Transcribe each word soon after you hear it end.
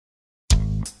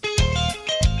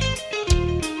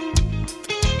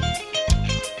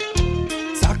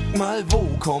mal,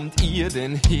 wo kommt ihr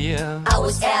denn her?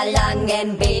 Aus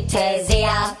Erlangen, bitte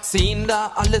sehr. Sehen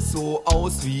da alle so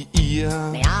aus wie ihr?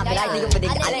 Ja, vielleicht nicht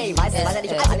unbedingt alle, ich weiß ja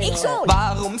nicht, also ich schon.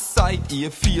 Warum seid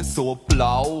ihr vier so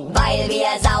blau? Weil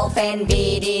wir saufen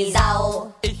wie die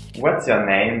Sau. What's your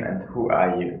name and who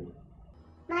are you?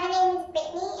 My name is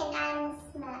Brittany and I'm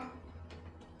Smurf.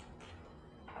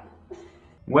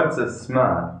 What's a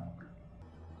Smurf?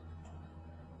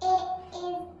 It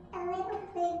is a little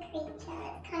blue creature.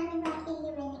 It's kind of like a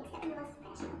human except more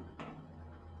special.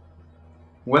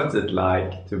 What's it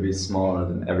like to be smaller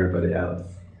than everybody else?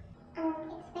 It's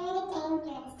very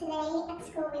dangerous. Today at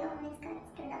school we almost got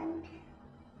stung.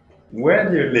 Where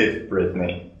do you live,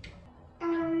 Brittany? Well,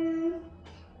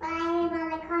 I live on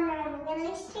the corner of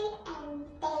Willow Street and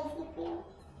Daisy Field,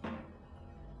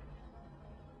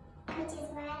 which is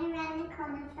right around the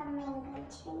corner from Mango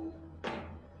Tree.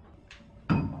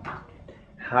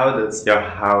 How does your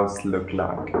house look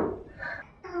like?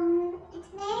 It's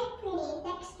very pretty. It's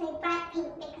actually bright pink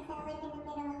because I live in the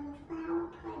middle of a flower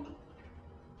pod.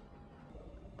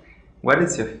 What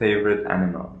is your favorite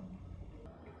animal?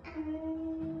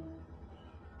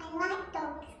 I like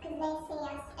dogs because they see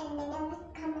us and they never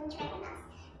come and threaten us.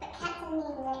 But cats are mean,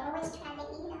 they always try to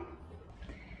eat us.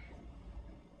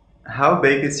 How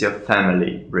big is your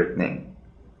family, Brittany?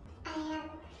 I have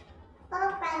 4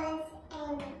 brothers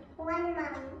and 1 mum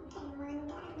and 1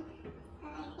 dad. So I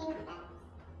think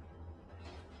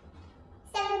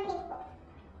that's 7 people.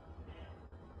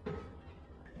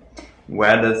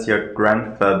 Where does your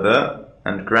grandfather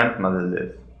and grandmother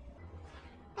live?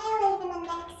 They live in the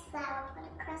next flower pot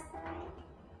across the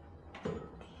road.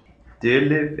 Do you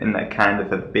live in a kind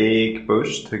of a big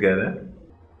bush together?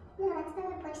 No, it's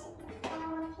not a bush, it's a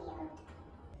flower field.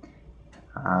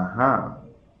 Uh-huh.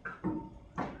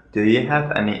 Do you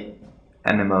have any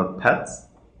animal pets?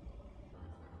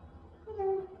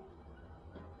 No.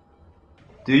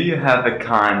 Do you have a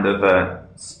kind of a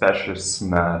special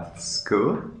Smurf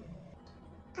school?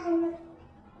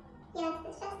 Yes,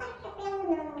 it's just like every other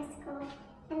normal school.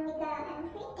 And we go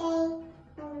every day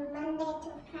on Monday to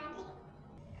Friday.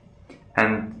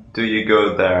 And do you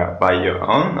go there by your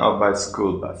own or by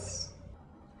school bus?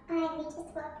 Alright, we just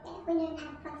walk there. We don't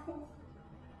have buses.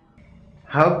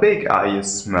 How big are you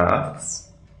Smurfs?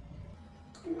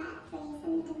 About 3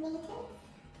 centimeters.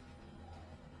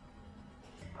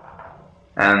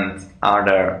 And are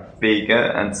there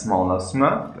bigger and smaller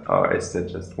Smurfs, or is there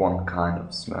just one kind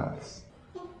of Smurfs?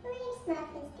 Every Smurf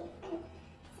is different.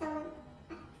 Some are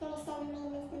 3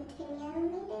 centimeters and 2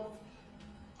 millimeters.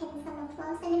 And some are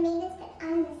 4 centimeters, but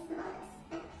I'm the smallest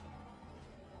Smurf.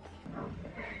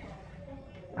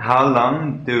 How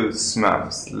long do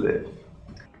Smurfs live?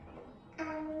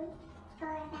 For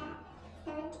about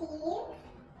 70 years.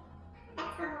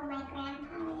 That's how old my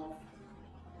grandpa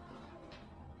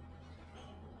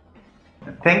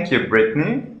is. Thank you,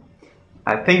 Brittany.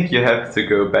 I think you have to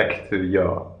go back to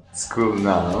your school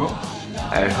now.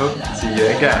 I hope to see you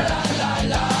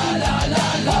again.